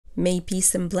May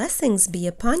peace and blessings be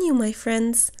upon you, my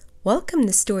friends. Welcome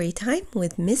to Story Time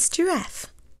with Miss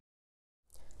Giraffe.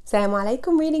 Assalamu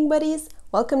alaykum, reading buddies.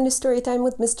 Welcome to Story Time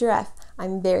with Miss Giraffe.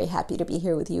 I'm very happy to be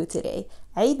here with you today.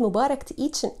 Eid Mubarak to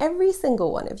each and every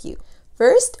single one of you.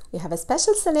 First, we have a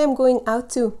special salam going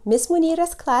out to Miss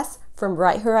Munira's class from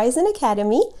Bright Horizon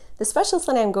Academy. The special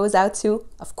salam goes out to,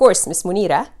 of course, Miss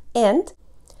Munira and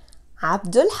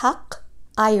Abdul Haq,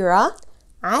 Ira,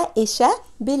 Aisha,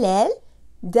 Bilal,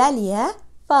 Dalia,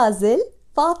 Fazil,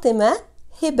 Fatima,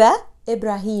 Hiba,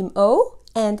 Ibrahim O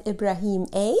and Ibrahim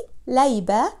A,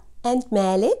 Laiba and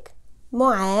Malik,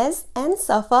 Muaz and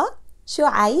Safa,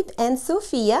 Shuaib and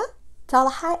Sophia,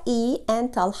 Talha E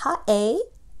and Talha A,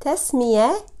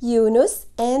 Tasmiya, Yunus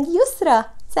and Yusra.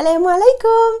 Assalamu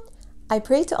alaikum. I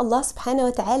pray to Allah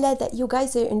SWT that you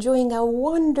guys are enjoying a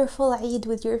wonderful Eid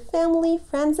with your family,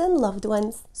 friends and loved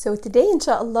ones. So today,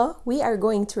 InshaAllah, we are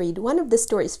going to read one of the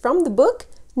stories from the book,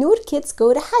 Noor Kids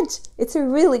Go to Hajj. It's a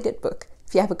really good book.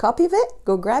 If you have a copy of it,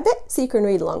 go grab it so you can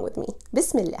read along with me.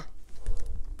 Bismillah.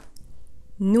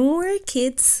 Noor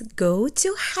Kids Go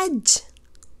to Hajj.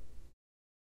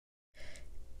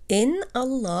 In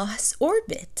Allah's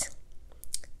orbit.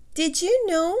 Did you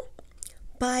know?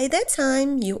 By the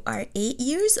time you are 8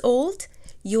 years old,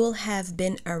 you'll have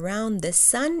been around the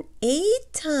sun 8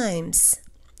 times.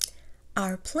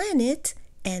 Our planet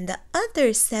and the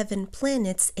other 7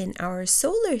 planets in our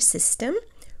solar system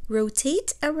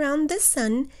rotate around the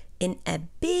sun in a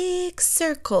big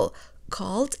circle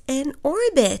called an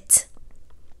orbit.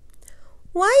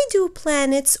 Why do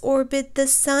planets orbit the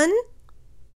sun?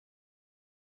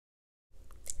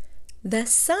 The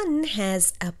sun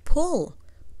has a pull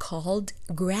called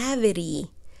gravity.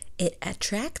 It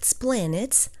attracts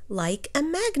planets like a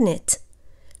magnet.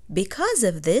 Because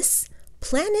of this,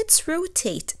 planets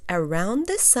rotate around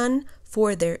the sun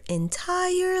for their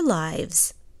entire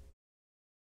lives.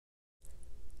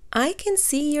 I can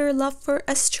see your love for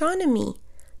astronomy.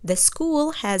 The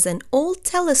school has an old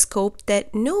telescope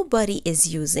that nobody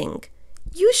is using.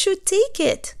 You should take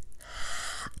it.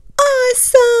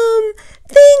 Awesome!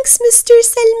 Thanks, Mr.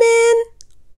 Salman.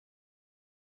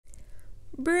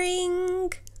 Bring.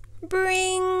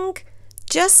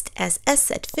 Just as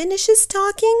Asad finishes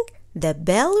talking, the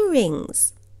bell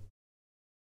rings.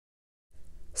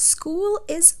 School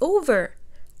is over.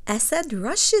 Asad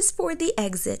rushes for the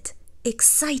exit,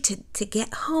 excited to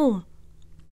get home.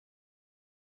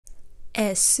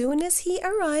 As soon as he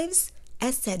arrives,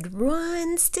 Asad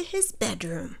runs to his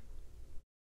bedroom.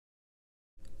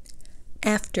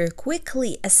 After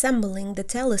quickly assembling the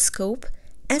telescope,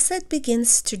 Asad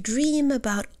begins to dream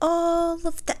about all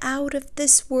of the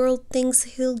out-of-this-world things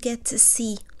he'll get to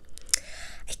see.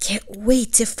 I can't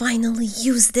wait to finally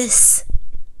use this.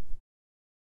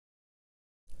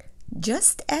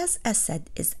 Just as Asad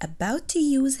is about to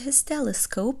use his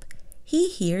telescope, he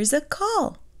hears a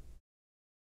call.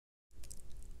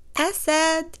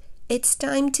 Asad, it's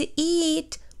time to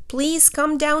eat. Please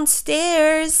come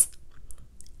downstairs.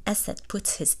 Asad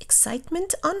puts his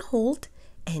excitement on hold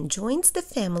and joins the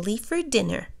family for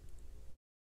dinner.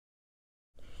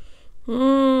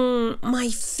 My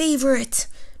favorite.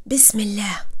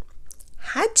 Bismillah.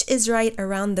 Hajj is right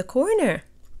around the corner.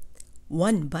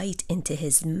 One bite into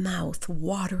his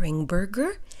mouth-watering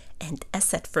burger, and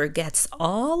Asad forgets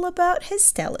all about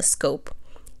his telescope.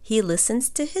 He listens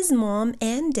to his mom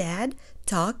and dad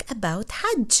talk about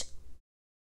Hajj.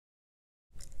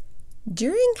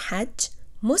 During Hajj,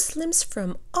 Muslims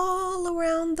from all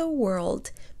around the world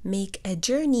make a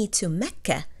journey to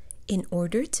Mecca in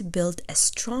order to build a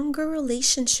stronger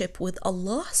relationship with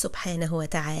Allah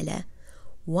SWT.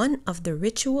 One of the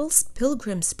rituals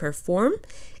pilgrims perform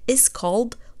is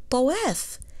called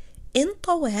Tawaf. In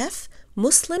Tawaf,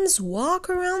 Muslims walk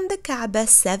around the Kaaba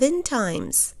 7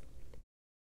 times.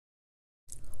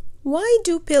 Why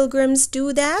do pilgrims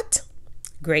do that?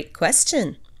 Great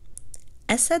question.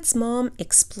 Asad's mom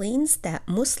explains that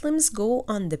Muslims go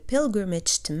on the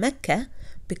pilgrimage to Mecca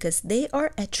because they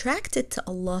are attracted to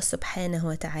Allah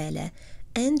SWT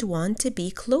and want to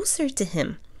be closer to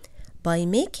Him. By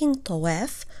making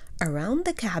tawaf around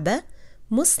the Kaaba,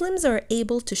 Muslims are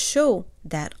able to show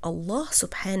that Allah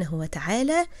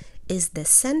SWT is the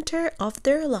center of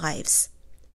their lives.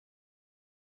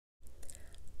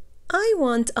 I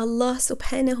want Allah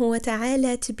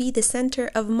SWT to be the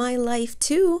center of my life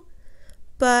too.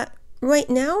 But right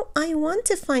now, I want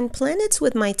to find planets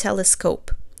with my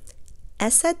telescope.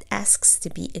 Asad asks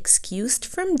to be excused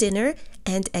from dinner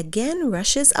and again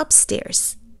rushes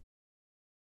upstairs.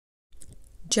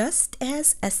 Just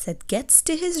as Asad gets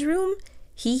to his room,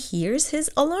 he hears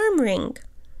his alarm ring.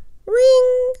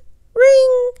 Ring,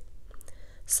 ring.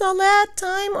 Salat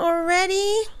time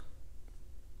already?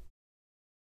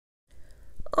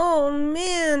 Oh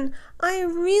man, I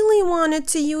really wanted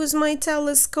to use my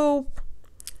telescope.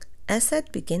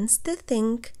 Asad begins to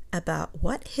think about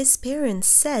what his parents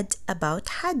said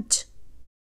about Hajj.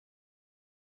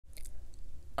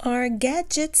 Are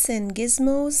gadgets and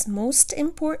gizmos most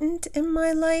important in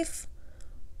my life?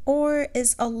 Or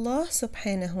is Allah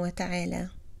SWT?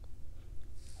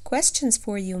 Questions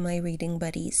for you, my reading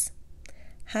buddies.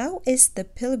 How is the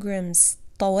pilgrim's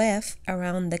tawaf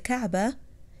around the Kaaba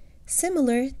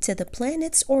similar to the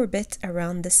planet's orbit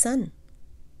around the sun?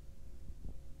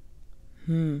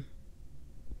 The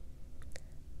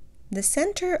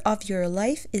center of your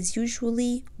life is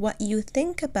usually what you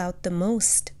think about the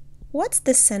most. What's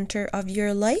the center of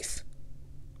your life?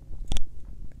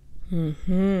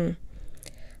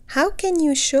 How can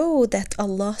you show that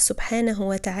Allah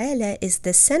SWT is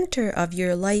the center of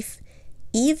your life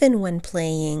even when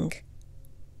playing?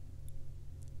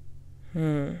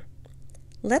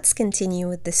 Let's continue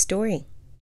with the story.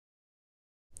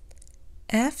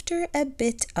 After a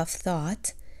bit of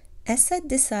thought, Asad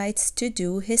decides to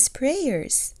do his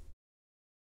prayers.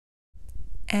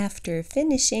 After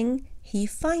finishing, he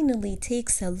finally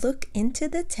takes a look into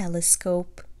the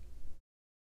telescope.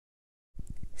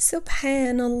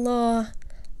 Subhanallah!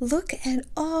 Look at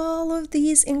all of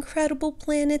these incredible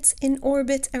planets in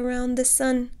orbit around the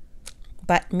sun.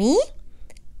 But me?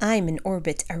 I'm in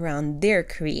orbit around their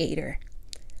creator.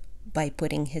 By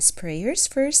putting his prayers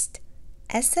first,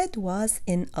 Asad was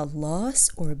in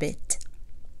Allah's orbit.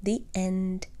 The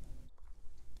end.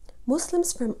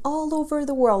 Muslims from all over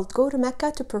the world go to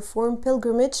Mecca to perform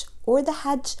pilgrimage or the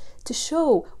Hajj to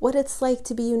show what it's like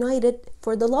to be united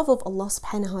for the love of Allah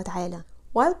subhanahu wa ta'ala.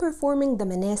 While performing the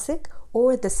manasik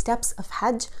or the steps of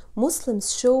Hajj,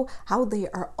 Muslims show how they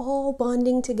are all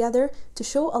bonding together to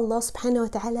show Allah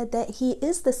subhanahu wa ta'ala that He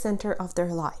is the center of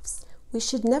their lives. We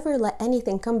should never let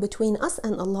anything come between us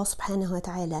and Allah subhanahu wa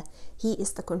ta'ala. He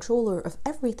is the controller of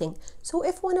everything. So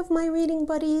if one of my reading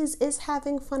buddies is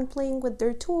having fun playing with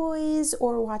their toys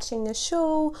or watching a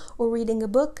show or reading a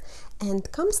book,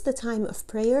 and comes the time of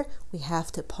prayer, we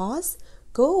have to pause,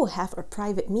 go have a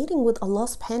private meeting with Allah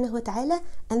subhanahu wa ta'ala,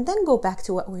 and then go back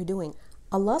to what we're doing.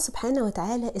 Allah subhanahu wa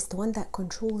ta'ala is the one that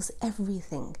controls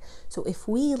everything. So if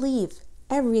we leave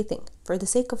everything for the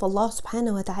sake of Allah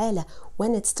subhanahu wa ta'ala,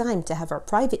 when it's time to have our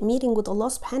private meeting with Allah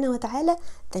subhanahu wa ta'ala,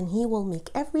 then He will make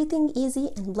everything easy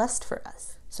and blessed for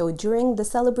us. So during the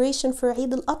celebration for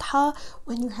Eid al-Adha,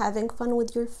 when you're having fun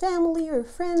with your family or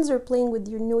friends or playing with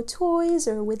your new toys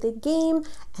or with a game,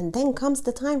 and then comes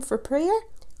the time for prayer,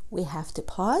 we have to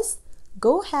pause,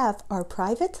 go have our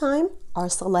private time, our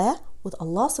salah with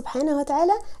Allah subhanahu wa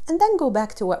ta'ala, and then go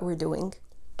back to what we're doing.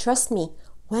 Trust me,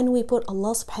 when we put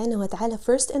Allah subhanahu wa ta'ala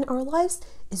first in our lives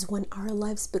is when our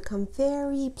lives become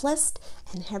very blessed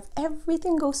and have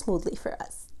everything go smoothly for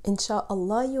us.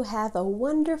 InshaAllah, you have a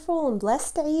wonderful and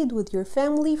blessed Eid with your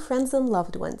family, friends and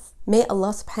loved ones. May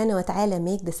Allah subhanahu wa ta'ala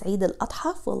make this Eid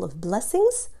al-Adha full of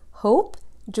blessings, hope,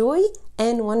 joy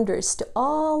and wonders to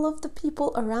all of the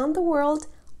people around the world,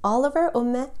 all of our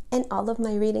ummah and all of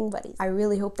my reading buddies. I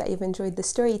really hope that you've enjoyed the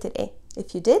story today.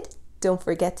 If you did, don't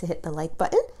forget to hit the like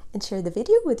button and share the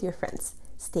video with your friends.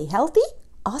 Stay healthy,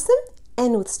 awesome,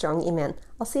 and with strong iman.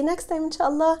 I'll see you next time,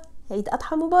 inshallah. Eid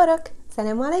Adha Mubarak.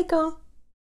 Assalamu alaykum.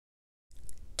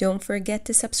 Don't forget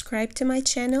to subscribe to my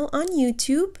channel on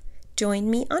YouTube, join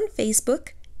me on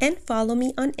Facebook, and follow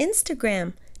me on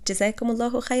Instagram.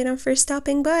 Jazakumullahu khairan for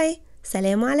stopping by.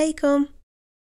 Assalamu alaykum.